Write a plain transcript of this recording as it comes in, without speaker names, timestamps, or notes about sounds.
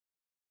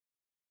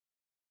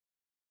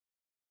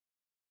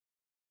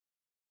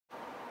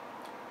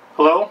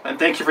Hello, and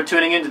thank you for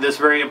tuning in to this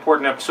very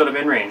important episode of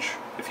InRange.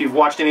 If you've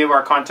watched any of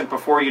our content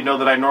before, you know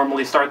that I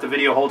normally start the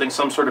video holding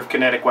some sort of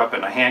kinetic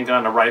weapon, a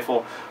handgun, a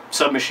rifle,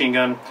 submachine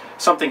gun,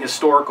 something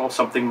historical,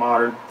 something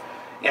modern.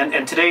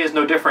 And today is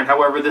no different.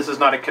 However, this is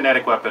not a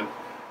kinetic weapon.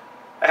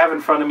 I have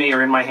in front of me,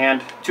 or in my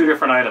hand, two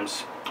different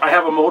items. I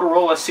have a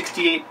Motorola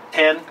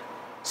 6810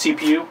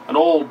 CPU, an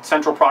old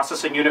central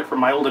processing unit from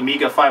my old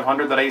Amiga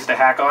 500 that I used to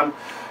hack on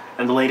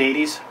in the late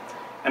 80s,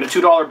 and a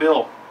 $2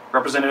 bill,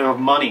 representative of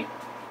money.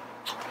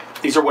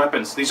 These are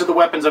weapons. These are the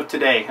weapons of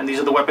today, and these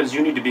are the weapons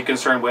you need to be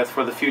concerned with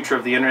for the future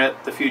of the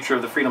internet, the future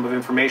of the freedom of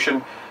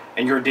information,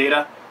 and your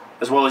data,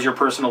 as well as your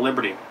personal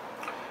liberty.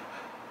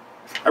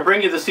 I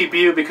bring you the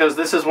CPU because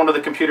this is one of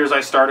the computers I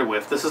started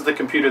with. This is the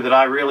computer that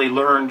I really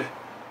learned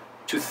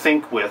to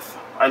think with.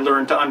 I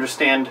learned to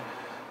understand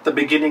the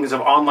beginnings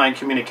of online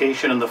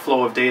communication and the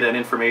flow of data and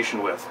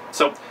information with.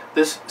 So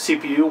this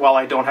CPU, while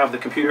I don't have the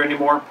computer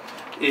anymore,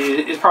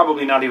 is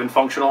probably not even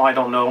functional. I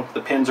don't know.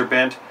 The pins are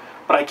bent.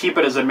 But I keep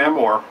it as a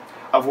memoir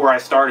of where I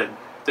started.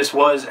 This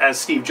was, as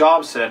Steve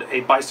Jobs said, a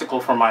bicycle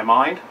for my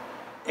mind,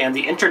 and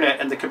the internet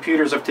and the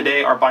computers of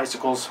today are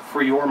bicycles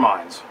for your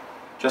minds.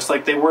 Just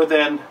like they were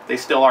then, they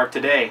still are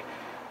today.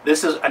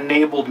 This has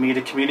enabled me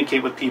to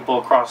communicate with people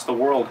across the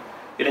world.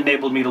 It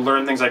enabled me to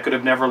learn things I could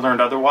have never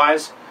learned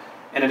otherwise,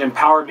 and it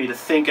empowered me to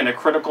think in a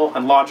critical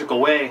and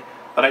logical way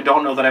that I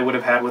don't know that I would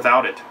have had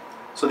without it.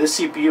 So this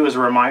CPU is a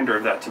reminder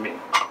of that to me.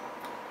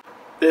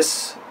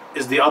 This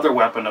is the other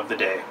weapon of the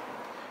day.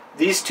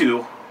 These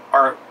two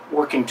are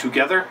working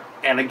together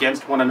and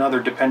against one another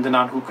depending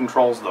on who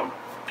controls them.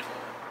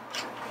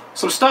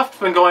 Some stuff's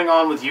been going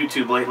on with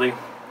YouTube lately,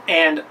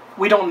 and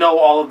we don't know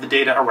all of the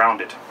data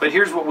around it. But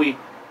here's what we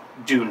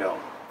do know.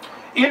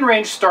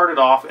 InRange started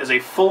off as a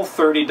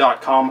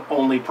full30.com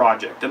only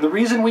project, and the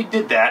reason we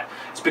did that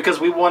is because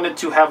we wanted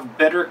to have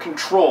better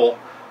control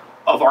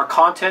of our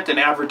content and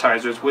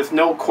advertisers with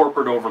no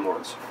corporate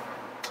overlords.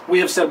 We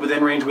have said with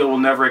InRange we will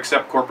never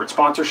accept corporate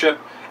sponsorship,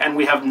 and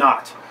we have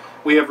not.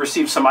 We have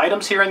received some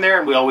items here and there,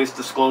 and we always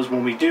disclose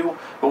when we do,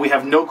 but we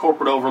have no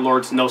corporate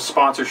overlords, no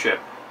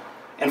sponsorship.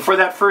 And for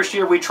that first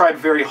year, we tried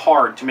very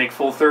hard to make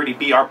Full30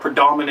 be our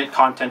predominant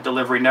content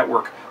delivery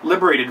network,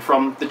 liberated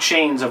from the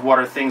chains of what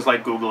are things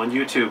like Google and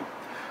YouTube.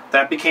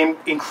 That became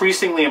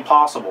increasingly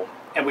impossible,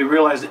 and we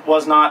realized it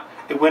was not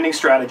a winning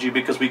strategy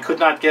because we could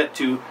not get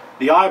to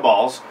the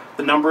eyeballs,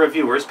 the number of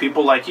viewers,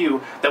 people like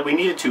you, that we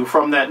needed to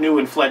from that new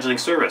and fledgling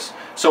service.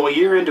 So a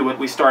year into it,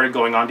 we started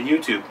going on to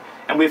YouTube.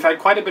 And we've had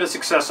quite a bit of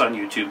success on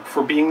YouTube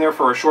for being there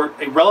for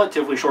a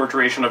relatively short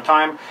duration of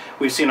time.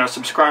 We've seen our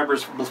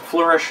subscribers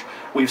flourish.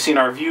 We've seen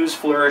our views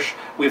flourish.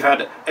 We've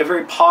had a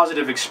very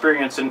positive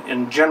experience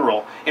in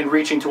general in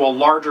reaching to a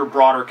larger,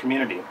 broader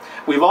community.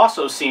 We've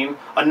also seen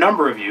a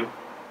number of you,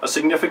 a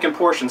significant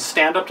portion,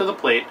 stand up to the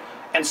plate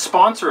and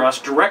sponsor us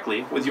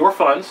directly with your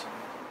funds,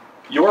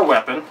 your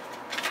weapon,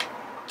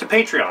 to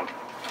Patreon.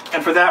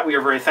 And for that, we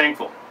are very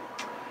thankful.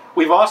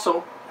 We've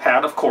also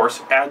had, of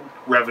course, ad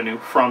revenue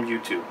from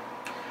YouTube.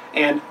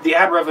 And the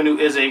ad revenue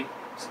is a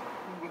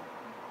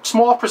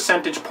small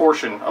percentage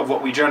portion of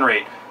what we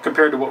generate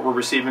compared to what we're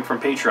receiving from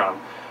Patreon.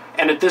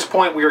 And at this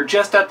point, we are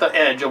just at the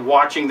edge of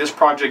watching this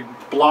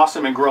project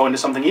blossom and grow into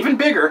something even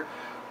bigger,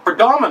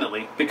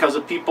 predominantly because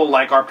of people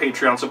like our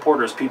Patreon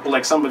supporters, people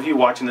like some of you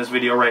watching this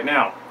video right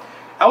now.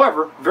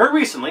 However, very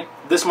recently,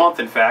 this month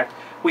in fact,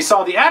 we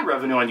saw the ad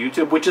revenue on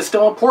YouTube, which is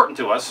still important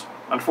to us,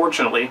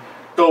 unfortunately,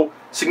 go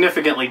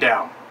significantly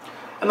down.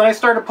 And then I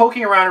started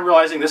poking around and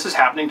realizing this is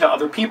happening to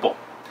other people.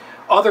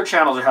 Other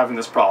channels are having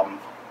this problem.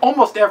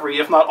 Almost every,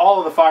 if not all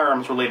of the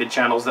firearms-related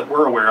channels that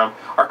we're aware of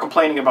are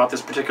complaining about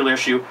this particular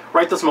issue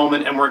right this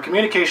moment, and we're in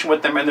communication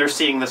with them and they're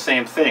seeing the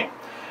same thing.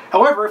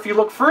 However, if you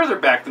look further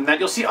back than that,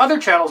 you'll see other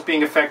channels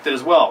being affected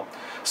as well.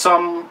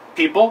 Some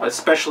people,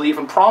 especially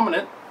even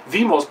prominent,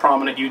 the most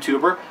prominent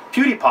YouTuber,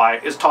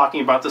 PewDiePie, is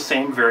talking about the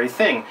same very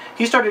thing.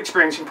 He started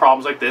experiencing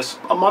problems like this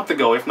a month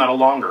ago, if not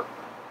longer.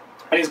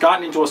 And he's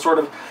gotten into a sort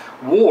of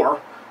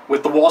war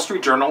with the Wall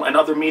Street Journal and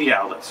other media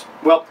outlets.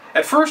 Well,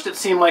 at first it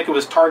seemed like it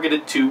was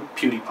targeted to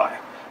PewDiePie.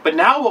 But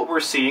now what we're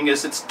seeing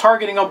is it's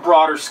targeting a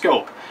broader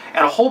scope.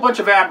 And a whole bunch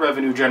of ad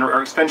revenue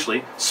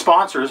essentially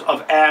sponsors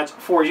of ads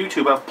for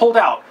YouTube have pulled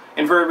out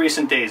in very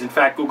recent days. In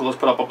fact, Google has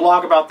put up a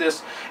blog about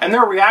this, and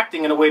they're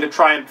reacting in a way to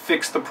try and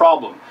fix the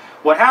problem.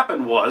 What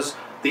happened was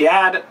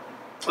the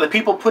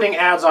people putting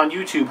ads on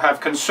YouTube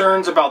have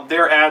concerns about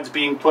their ads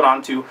being put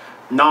onto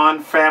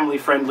non-family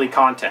friendly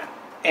content.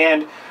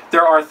 And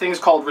there are things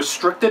called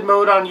restricted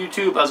mode on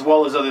YouTube, as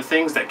well as other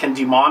things that can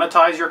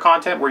demonetize your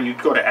content, where you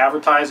go to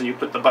advertise and you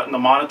put the button to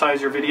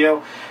monetize your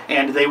video,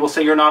 and they will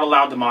say you're not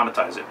allowed to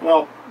monetize it.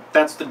 Well,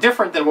 that's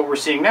different than what we're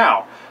seeing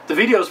now. The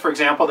videos, for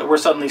example, that we're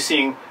suddenly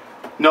seeing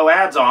no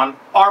ads on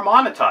are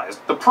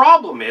monetized. The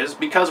problem is,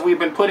 because we've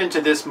been put into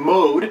this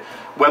mode,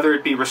 whether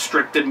it be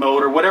restricted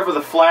mode or whatever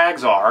the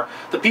flags are,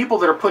 the people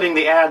that are putting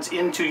the ads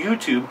into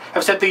YouTube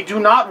have said they do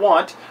not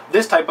want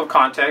this type of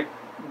content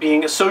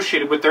being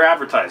associated with their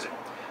advertising.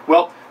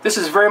 Well, this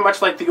is very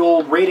much like the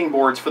old rating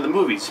boards for the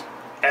movies.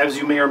 as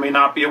you may or may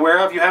not be aware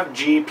of, you have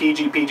G,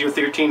 PG,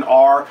 PG-13,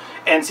 R,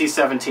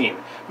 NC-17.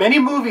 Many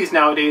movies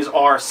nowadays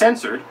are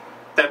censored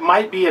that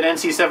might be an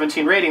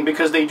NC-17 rating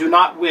because they do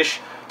not wish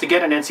to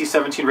get an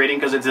NC-17 rating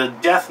because it's a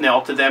death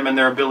knell to them and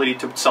their ability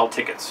to sell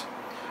tickets.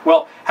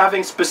 Well,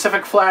 having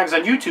specific flags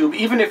on YouTube,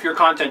 even if your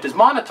content is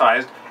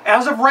monetized,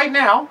 as of right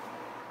now,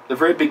 the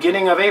very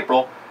beginning of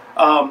April,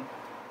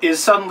 is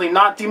suddenly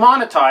not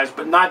demonetized,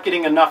 but not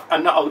getting enough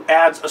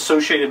ads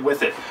associated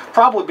with it.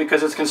 Probably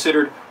because it's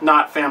considered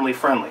not family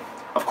friendly.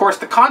 Of course,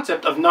 the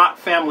concept of not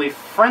family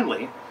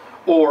friendly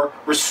or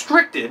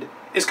restricted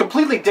is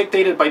completely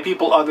dictated by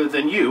people other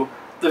than you,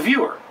 the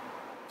viewer.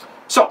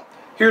 So,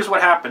 here's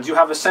what happens. You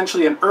have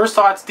essentially an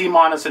ersatz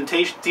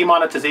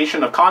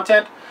demonetization of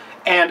content,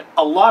 and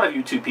a lot of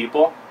YouTube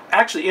people,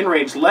 actually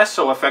InRange less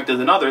so affected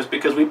than others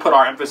because we put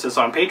our emphasis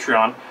on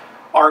Patreon,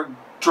 are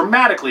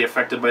dramatically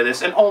affected by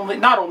this, and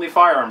not only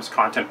firearms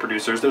content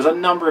producers. There's a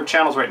number of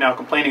channels right now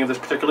complaining of this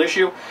particular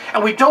issue,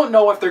 and we don't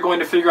know if they're going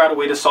to figure out a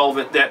way to solve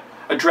it that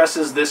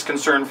addresses this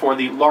concern for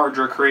the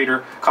larger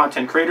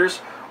content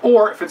creators,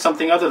 or if it's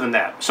something other than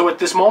that. So at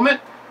this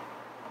moment,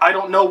 I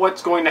don't know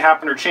what's going to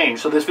happen or change,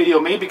 so this video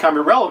may become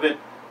irrelevant,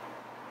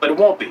 but it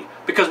won't be,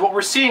 because what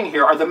we're seeing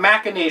here are the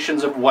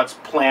machinations of what's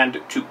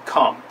planned to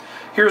come.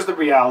 Here's the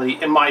reality,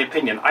 in my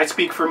opinion. I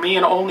speak for me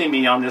and only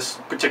me on this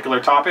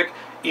particular topic.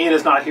 Ian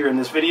is not here in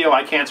this video.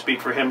 I can't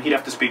speak for him. He'd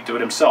have to speak to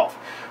it himself.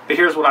 But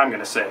here's what I'm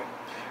going to say.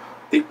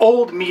 The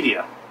old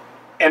media,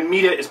 and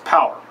media is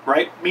power,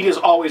 right? Media's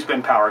always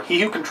been power. He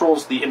who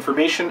controls the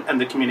information and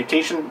the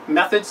communication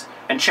methods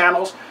and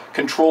channels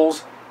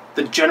controls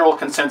the general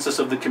consensus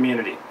of the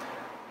community.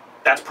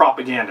 That's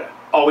propaganda.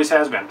 Always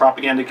has been.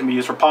 Propaganda can be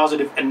used for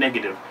positive and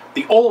negative.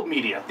 The old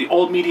media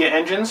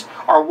engines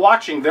are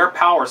watching their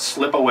power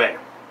slip away.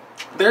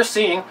 They're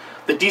seeing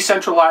the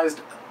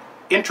decentralized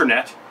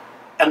internet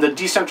and the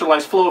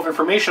decentralized flow of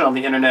information on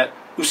the internet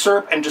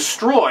usurp and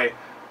destroy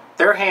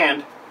their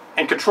hand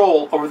and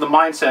control over the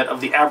mindset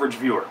of the average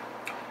viewer.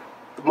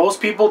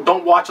 Most people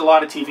don't watch a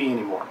lot of TV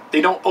anymore.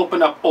 They don't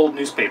open up old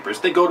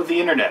newspapers. They go to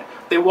the internet.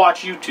 They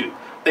watch YouTube.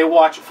 They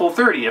watch Full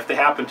 30 if they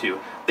happen to.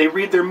 They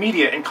read their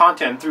media and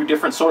content through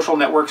different social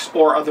networks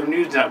or other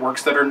news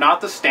networks that are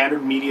not the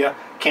standard media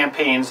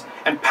campaigns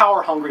and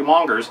power-hungry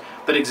mongers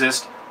that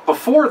exist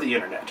before the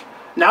internet.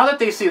 Now that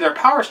they see their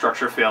power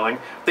structure failing,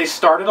 they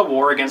started a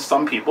war against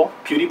some people,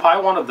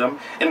 PewDiePie one of them,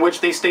 in which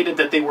they stated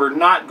that they were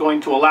not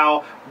going to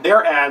allow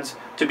their ads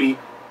to be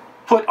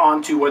put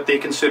onto what they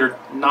considered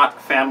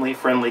not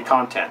family-friendly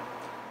content.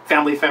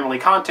 Family-friendly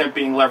content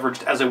being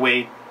leveraged as a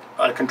way,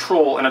 a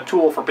control, and a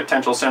tool for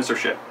potential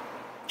censorship.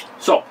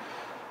 So,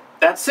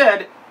 that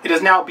said, it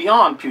is now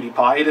beyond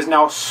PewDiePie. It is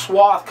now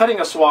cutting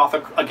a swath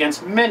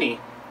against many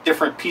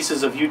different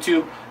pieces of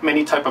YouTube,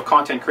 many type of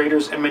content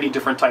creators, and many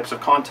different types of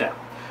content.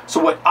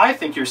 So what I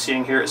think you're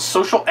seeing here is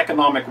social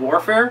economic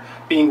warfare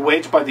being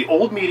waged by the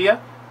old media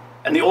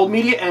and the old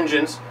media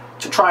engines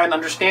to try and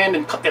understand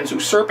and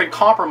usurp and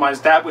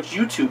compromise that which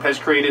YouTube has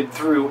created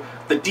through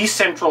the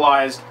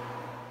decentralized,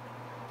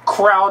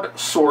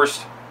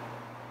 crowd-sourced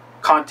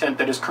content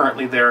that is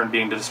currently there and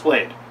being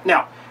displayed.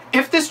 Now,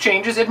 if this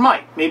changes, it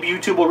might. Maybe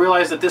YouTube will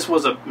realize that this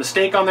was a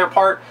mistake on their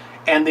part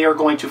and they are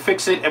going to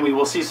fix it, and we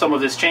will see some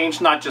of this change,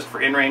 not just for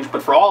InRange,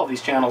 but for all of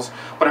these channels.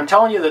 But I'm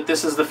telling you that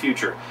this is the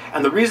future.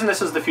 And the reason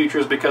this is the future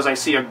is because I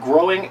see a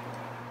growing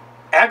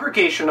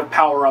aggregation of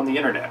power on the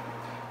internet.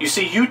 You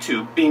see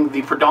YouTube being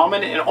the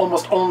predominant and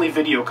almost only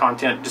video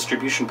content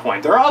distribution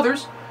point. There are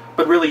others,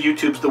 but really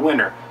YouTube's the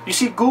winner. You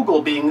see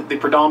Google being the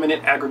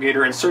predominant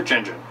aggregator and search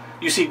engine.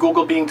 You see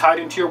Google being tied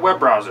into your web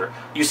browser.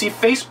 You see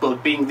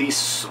Facebook being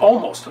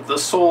almost the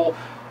sole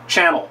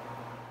channel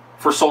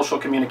for social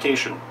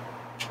communication.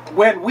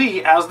 When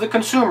we, as the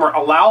consumer,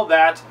 allow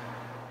that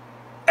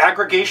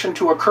aggregation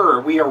to occur,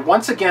 we are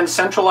once again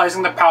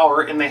centralizing the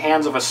power in the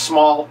hands of a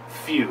small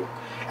few.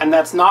 And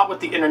that's not what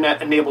the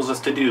internet enables us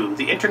to do.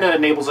 The internet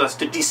enables us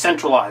to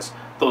decentralize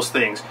those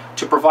things,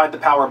 to provide the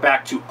power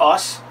back to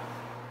us,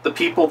 the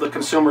people, the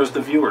consumers,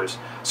 the viewers.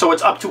 So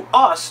it's up to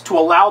us to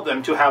allow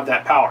them to have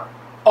that power.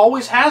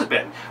 Always has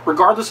been.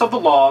 Regardless of the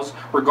laws,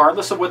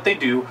 regardless of what they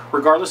do,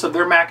 regardless of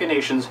their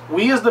machinations,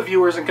 we as the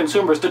viewers and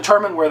consumers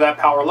determine where that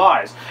power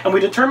lies. And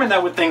we determine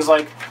that with things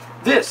like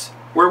this,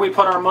 where we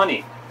put our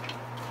money.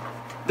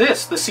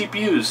 This, the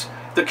CPUs,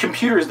 the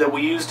computers that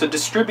we use to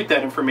distribute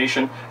that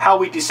information, how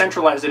we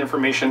decentralize that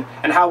information,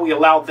 and how we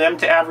allow them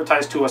to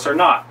advertise to us or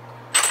not.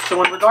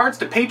 So in regards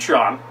to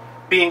Patreon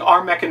being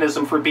our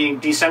mechanism for being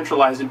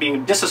decentralized and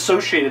being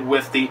disassociated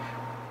with the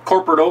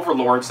corporate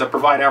overlords that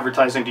provide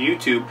advertising to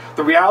YouTube,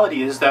 the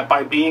reality is that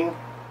by being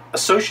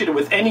associated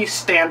with any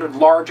standard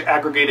large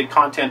aggregated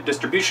content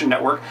distribution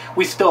network,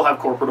 we still have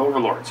corporate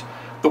overlords.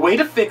 The way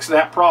to fix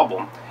that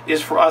problem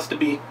is for us to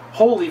be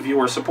wholly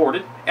viewer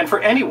supported, and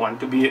for anyone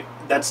to be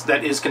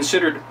that is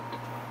considered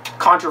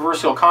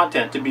controversial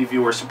content to be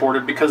viewer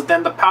supported, because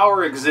then the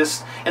power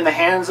exists in the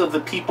hands of the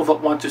people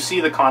that want to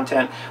see the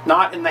content,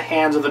 not in the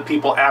hands of the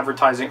people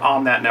advertising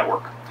on that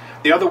network.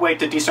 The other way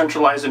to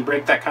decentralize and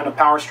break that kind of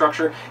power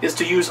structure is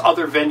to use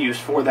other venues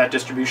for that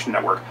distribution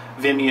network.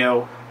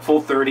 Vimeo,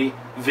 Full30,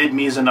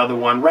 VidMe is another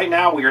one. Right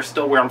now we're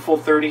on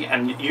Full30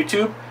 and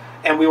YouTube,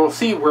 and we will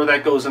see where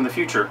that goes in the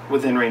future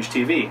with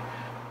InRangeTV.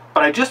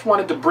 But I just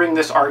wanted to bring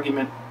this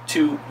argument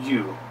to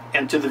you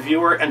and to the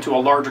viewer and to a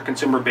larger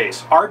consumer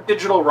base. Our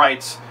digital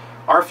rights,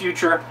 our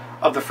future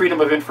of the freedom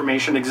of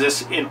information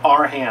exists in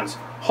our hands,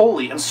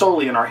 wholly and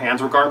solely in our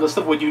hands, regardless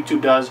of what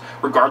YouTube does,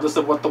 regardless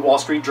of what the Wall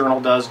Street Journal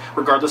does,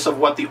 regardless of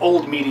what the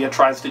old media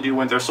tries to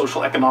do in their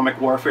social economic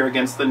warfare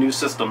against the new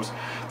systems.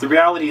 The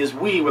reality is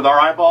we, with our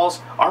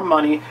eyeballs, our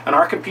money, and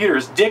our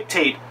computers,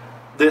 dictate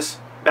this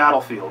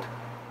battlefield.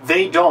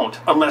 They don't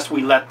unless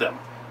we let them.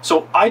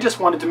 So I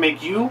just wanted to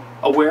make you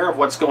aware of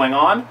what's going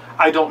on.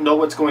 I don't know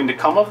what's going to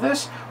come of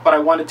this, but I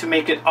wanted to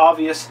make it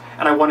obvious,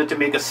 and I wanted to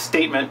make a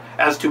statement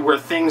as to where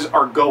things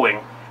are going.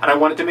 And I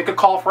wanted to make a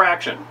call for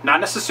action. Not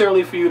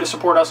necessarily for you to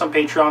support us on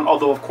Patreon,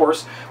 although of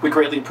course we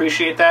greatly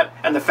appreciate that.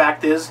 And the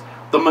fact is,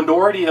 the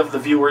minority of the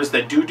viewers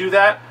that do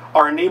that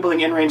are enabling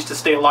InRange to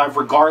stay alive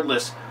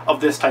regardless of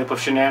this type of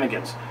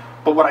shenanigans.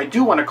 But what I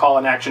do want to call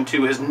in action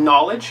to is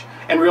knowledge,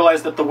 and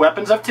realize that the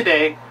weapons of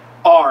today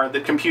are the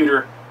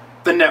computer,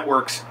 the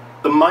networks,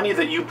 the money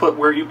that you put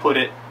where you put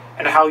it,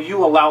 and how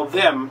you allow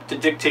them to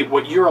dictate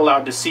what you're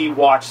allowed to see,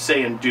 watch,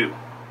 say, and do.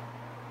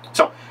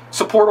 So,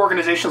 support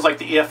organizations like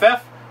the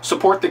EFF,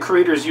 support the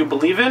creators you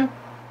believe in,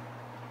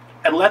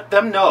 and let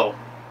them know,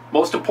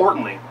 most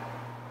importantly,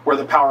 where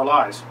the power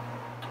lies.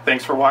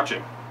 Thanks for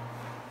watching.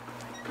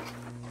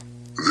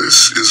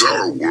 This is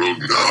our world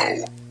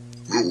now.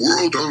 The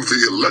world of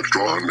the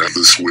electron and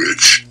the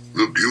switch.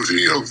 The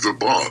beauty of the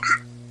bod.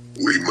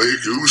 We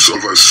make use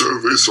of a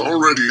service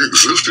already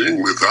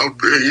existing without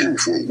paying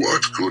for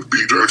what could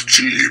be dirt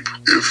cheap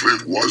if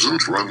it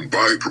wasn't run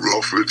by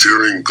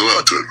profiteering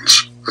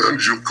gluttons.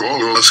 And you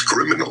call us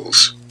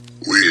criminals.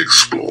 We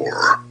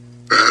explore.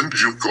 And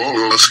you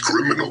call us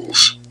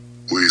criminals.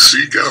 We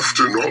seek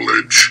after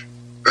knowledge.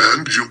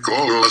 And you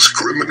call us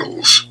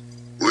criminals.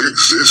 We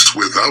exist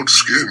without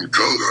skin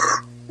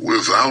color,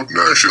 without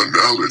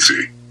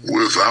nationality,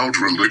 without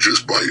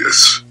religious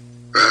bias.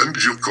 And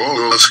you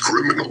call us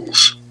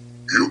criminals.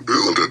 You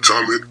build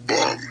atomic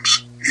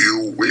bombs.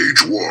 You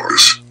wage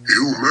wars.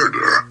 You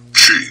murder,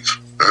 cheat,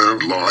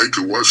 and lie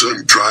to us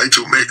and try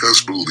to make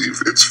us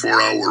believe it's for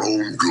our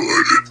own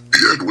good.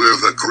 Yet we're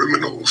the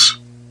criminals.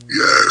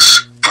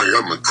 Yes, I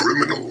am a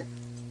criminal.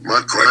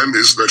 My crime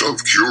is that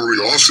of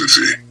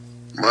curiosity.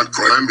 My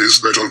crime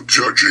is that of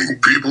judging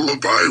people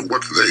by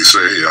what they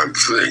say and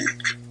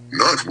think,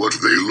 not what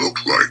they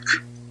look like.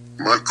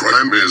 My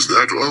crime is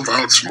that of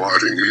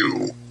outsmarting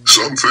you,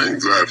 something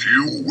that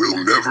you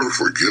will never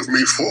forgive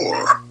me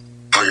for.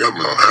 I am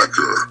a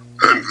hacker,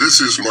 and this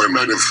is my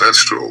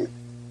manifesto.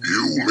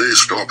 You may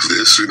stop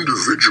this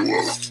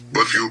individual,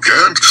 but you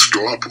can't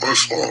stop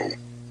us all.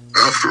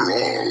 After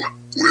all,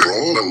 we're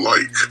all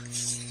alike.